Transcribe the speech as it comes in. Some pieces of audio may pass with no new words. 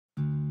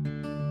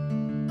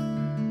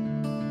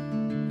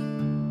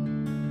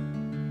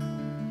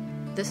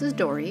This is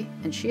Dori,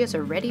 and she is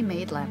a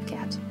ready-made lap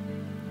cat.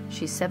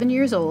 She's 7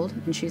 years old,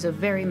 and she's a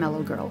very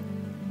mellow girl.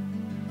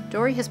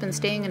 Dori has been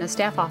staying in a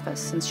staff office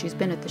since she's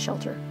been at the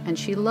shelter, and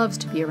she loves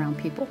to be around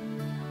people.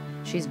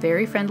 She's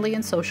very friendly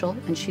and social,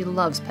 and she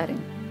loves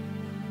petting.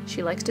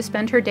 She likes to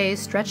spend her days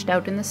stretched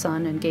out in the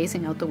sun and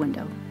gazing out the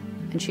window,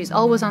 and she's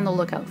always on the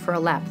lookout for a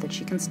lap that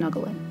she can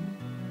snuggle in.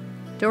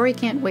 Dori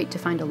can't wait to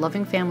find a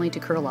loving family to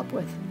curl up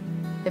with.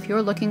 If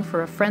you're looking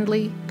for a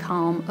friendly,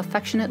 calm,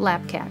 affectionate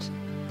lap cat,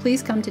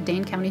 please come to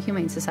Dane County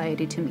Humane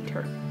Society to meet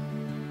her.